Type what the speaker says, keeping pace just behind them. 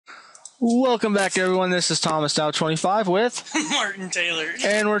Welcome back, everyone. This is Thomas Dow 25 with Martin Taylor.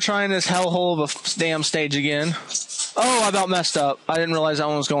 And we're trying this hellhole of a damn stage again. Oh, I about messed up. I didn't realize that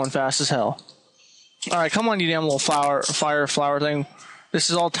one was going fast as hell. Alright, come on, you damn little flower thing. This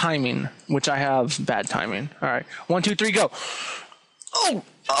is all timing, which I have bad timing. Alright, 1, 2, 3, go.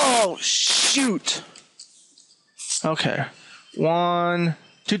 Oh, shoot. Okay. 1,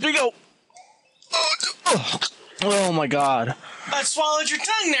 2, 3, go. Oh my god. I swallowed your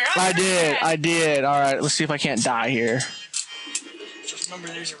tongue there. I did. Alright, let's see if I can't die here. Just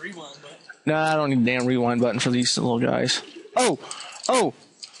remember there's a rewind button. No, I don't need a damn rewind button for these little guys. Oh,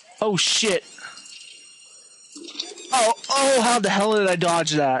 shit. Oh, how the hell did I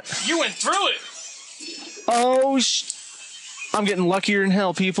dodge that? You went through it. Oh, I'm getting luckier than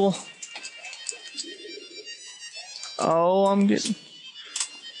hell, people. Oh, I'm getting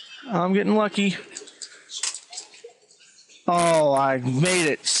lucky. Oh, I made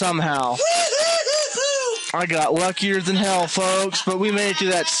it somehow. I got luckier than hell, folks, but we made it to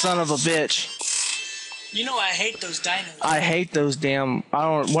that son of a bitch. You know I hate those dinos. I hate those damn,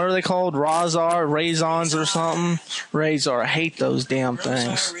 what are they called? Raisons or something? Razor. I hate those damn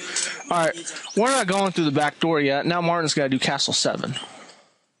things. Alright, we're not going through the back door yet. Now Martin's got to do Castle 7.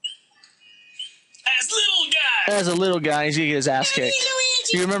 As a little guy, he's going to get his ass kicked.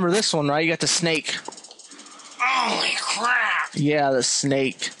 You remember this one, right? You got the snake. Holy crap! Yeah, the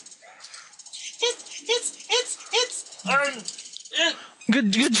snake.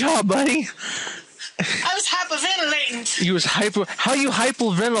 Good job, buddy. I was hyperventilating. You was how you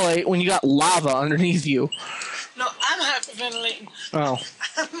hyperventilate when you got lava underneath you? No, I'm hyperventilating. Oh.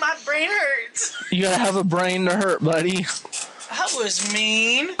 My brain hurts. You gotta have a brain to hurt, buddy. That was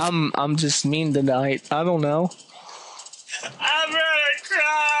mean. I'm just mean tonight. I don't know. I'm gonna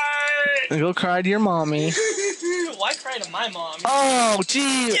cry. Go cry to your mommy. Why cry to my mom? Oh,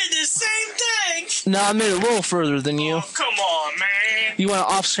 gee. You did the same thing. No, I made it a little further than you. Oh, come on, man. You want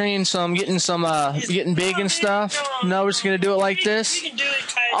to off screen getting big and stuff? No, we're just gonna do it like this. You can do it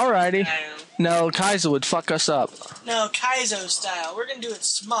Kaizo Alrighty. style. No, Kaizo would fuck us up. No, Kaizo style. We're gonna do it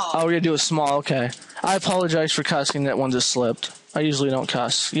small. Oh, we're gonna do it small. Okay. I apologize for cussing. That one just slipped. I usually don't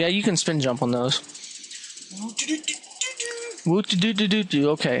cuss. Yeah, you can spin jump on those. Woo-do-do-do-do-do.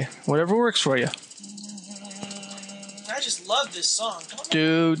 Okay. Whatever works for you. I just love this song.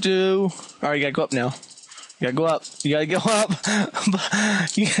 Do. Alright, you gotta go up now. You gotta go up.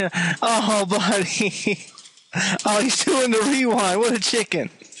 Yeah. Oh, buddy. Oh, he's doing the rewind. What a chicken.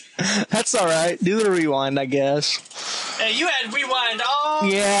 That's alright. Do the rewind, I guess. Hey, you had rewind all.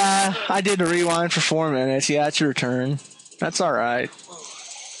 Yeah, I did the rewind for 4 minutes. Yeah, it's your turn. That's alright.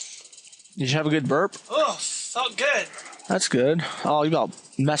 Did you have a good burp? Oh, felt good. That's good. Oh, you about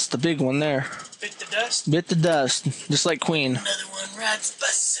messed the big one there. Bit the dust. Bit the dust. Just like Queen. Another one rides the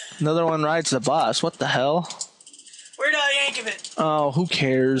bus. Another one rides the bus. What the hell? Where'd I yank of it? Oh, who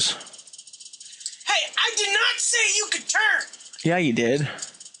cares? Hey, I did not say you could turn. Yeah, you did.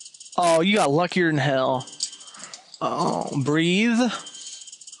 Oh, you got luckier than hell. Oh, breathe.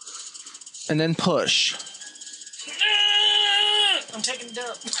 And then push. I'm taking a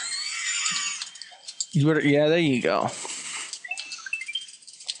dump. You better, yeah, there you go.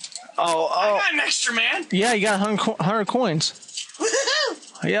 I got an extra, man. Yeah, you got 100 coins.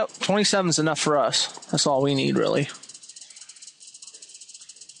 Woohoo! Yep, 27's enough for us. That's all we need, really.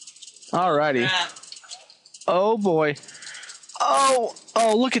 Alrighty. Oh, boy. Oh,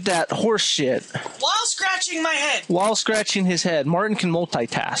 look at that horse shit. While scratching my head. While scratching his head. Martin can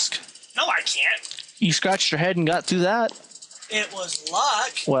multitask. No, I can't. You scratched your head and got through that? It was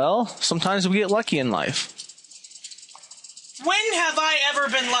luck. Well, sometimes we get lucky in life. When have I ever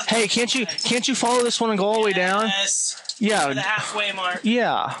been lucky? Hey, can't you follow this one and go all the way down? Yes. Yeah. To the halfway mark.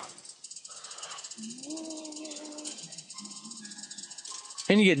 Yeah.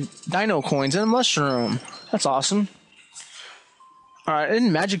 And you get dino coins and a mushroom. That's awesome. Alright,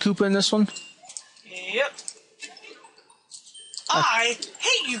 isn't Magic Koopa in this one? Yep. I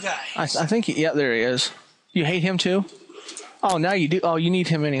hate you guys. I think, yeah, there he is. You hate him too? Oh, now you do. Oh, you need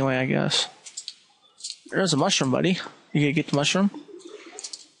him anyway, I guess. There's a mushroom, buddy. You gonna get the mushroom?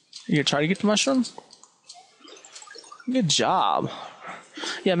 You gonna try to get the mushroom? Good job.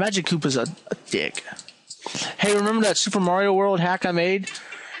 Yeah, Magic Koopa's a dick. Hey, remember that Super Mario World hack I made?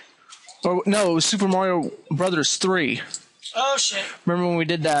 Or no, it was Super Mario Brothers 3. Oh shit! Remember when we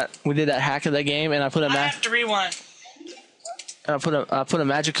did that? We did that hack of that game, and I put I have to rewind. I put a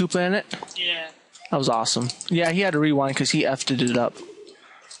Magic Koopa in it. Yeah. That was awesome. Yeah, he had to rewind because he effed it up.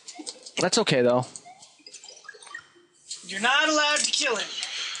 That's okay though. You're not allowed to kill him.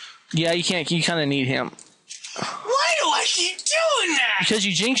 Yeah, you can't. You kind of need him. Why do I keep doing that? Because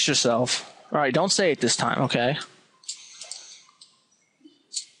you jinxed yourself. All right, don't say it this time, okay?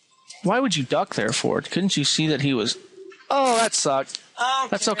 Why would you duck there for it? Couldn't you see that he was... Oh, that sucked.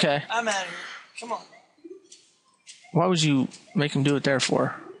 That's okay. I'm out of here. Come on. Why would you make him do it there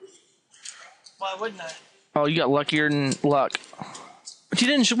for? Why wouldn't I? Oh, you got luckier than luck. He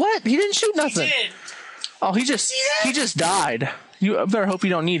didn't what? He didn't shoot nothing. He did. Oh, he just died. You better hope you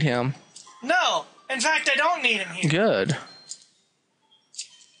don't need him. No. In fact, I don't need him here. Good.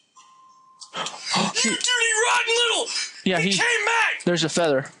 You dirty, rotten little... Yeah, he came back. There's a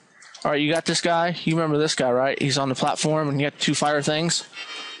feather. All right, you got this guy. You remember this guy, right? He's on the platform, and you got 2 fire things.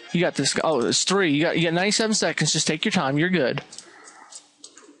 You got this guy. Oh, it's 3. You got 97 seconds. Just take your time. You're good.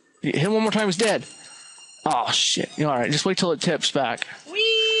 Hit him one more time. He's dead. Oh shit! All right, just wait till it tips back.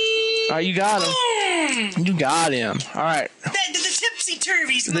 Whee! All right, you got him. You got him. All right. The tipsy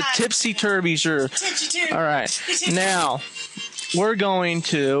turbies. The tipsy turbies are. All right. Now we're going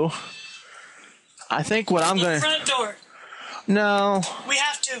to. I think what I'm going to. Front door. No. We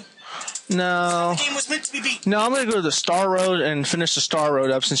have to. No. The game was meant to be beat. No, I'm going to go to the Star Road and finish the Star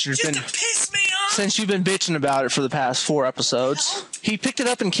Road up since you've Just been. to piss me off. Since you've been bitching about it for the past 4 episodes. No. He picked it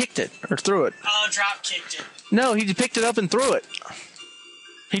up and kicked it or threw it. Oh, drop kicked it. No, he picked it up and threw it.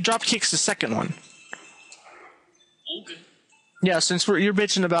 He drop kicks the second one. Okay. Yeah, since you're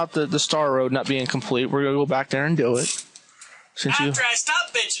bitching about the Star Road not being complete, we're gonna go back there and do it. After I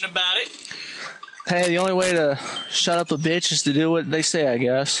stop bitching about it. Hey, the only way to shut up a bitch is to do what they say, I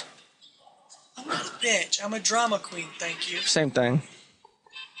guess. I'm not a bitch. I'm a drama queen, thank you. Same thing.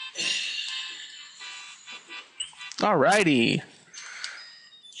 Alrighty.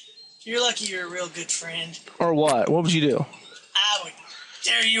 You're lucky you're a real good friend. Or what? What would you do? I would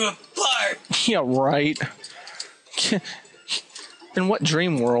tear you apart. Yeah, right. In what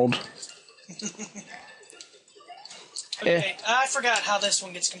dream world? Okay, I forgot how this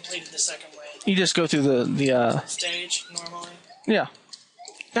one gets completed the second way. You just go through the Stage, normally. Yeah.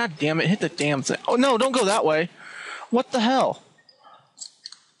 God damn it, hit the damn thing. Oh, no, don't go that way. What the hell?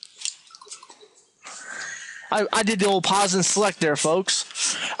 I did the old pause and select there,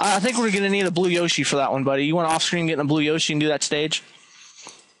 folks. I think we're going to need a blue Yoshi for that one, buddy. You want to off-screen get in a blue Yoshi and do that stage?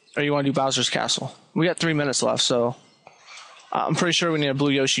 Or you want to do Bowser's Castle? We got 3 minutes left, so I'm pretty sure we need a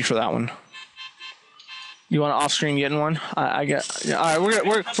blue Yoshi for that one. You want to off-screen getting one? I get. Yeah, all right,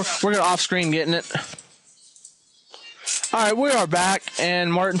 we're gonna off-screen getting it. All right, we are back,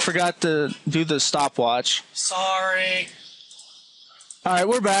 and Martin forgot to do the stopwatch. Sorry. All right,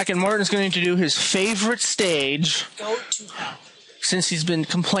 we're back, and Martin's going to do his favorite stage. Go to hell. Since he's been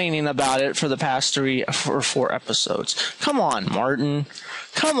complaining about it for the past 3 or 4 episodes. Come on, Martin.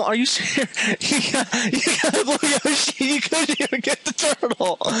 Come on, are you serious? You got a blue Yoshi. You couldn't even get the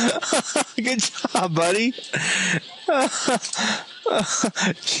turtle. Good job, buddy.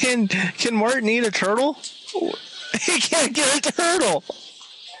 Can Martin eat a turtle? He can't get a turtle.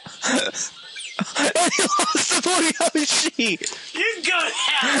 And he lost the blue Yoshi. You go to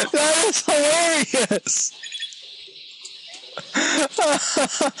hell. That is hilarious.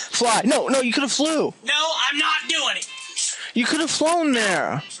 Fly. No, you could have flew. No, I'm not doing it. You could have flown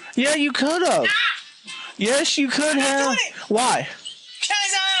there. Yeah, you could have. Yes, you could have. Why?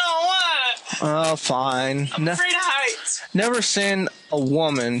 Because I don't want it. Oh, fine. I'm afraid of heights. Never send a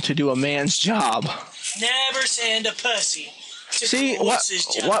woman to do a man's job. Never send a pussy to See, do a horse's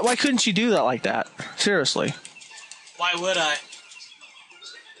job. why couldn't you do that like that? Seriously. Why would I?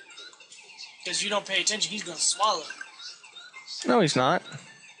 Because you don't pay attention, he's going to swallow. No, he's not.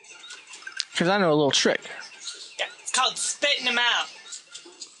 Because I know a little trick. Yeah, it's called spitting him out.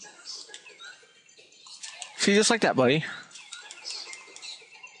 See, just like that, buddy.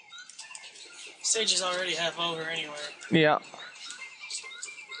 Stage is already half over anyway. Yeah.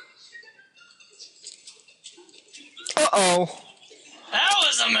 Uh-oh. That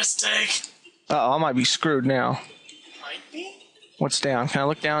was a mistake. Uh-oh, I might be screwed now. Might be? What's down? Can I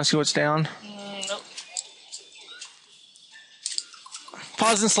look down and see what's down? Nope.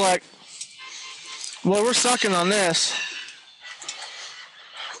 Pause and select. Well, we're sucking on this.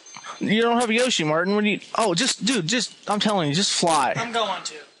 You don't have a Yoshi, Martin. What do you... Oh, I'm telling you, just fly. I'm going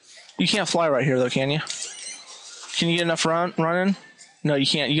to. You can't fly right here, though, can you? Can you get enough running? No, you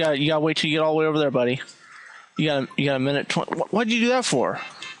can't. You gotta wait till you get all the way over there, buddy. You got a minute 20. What'd you do that for?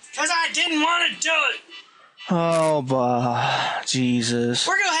 Because I didn't want to do it. Oh, Jesus.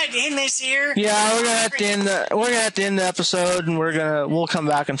 We're gonna have to end this here. Yeah, we're gonna have to end the episode, and we'll come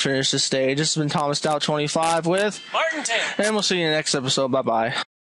back and finish this stage. This has been Thomas Stout 25 with Martin Taylor. and we'll see you in the next episode. Bye bye.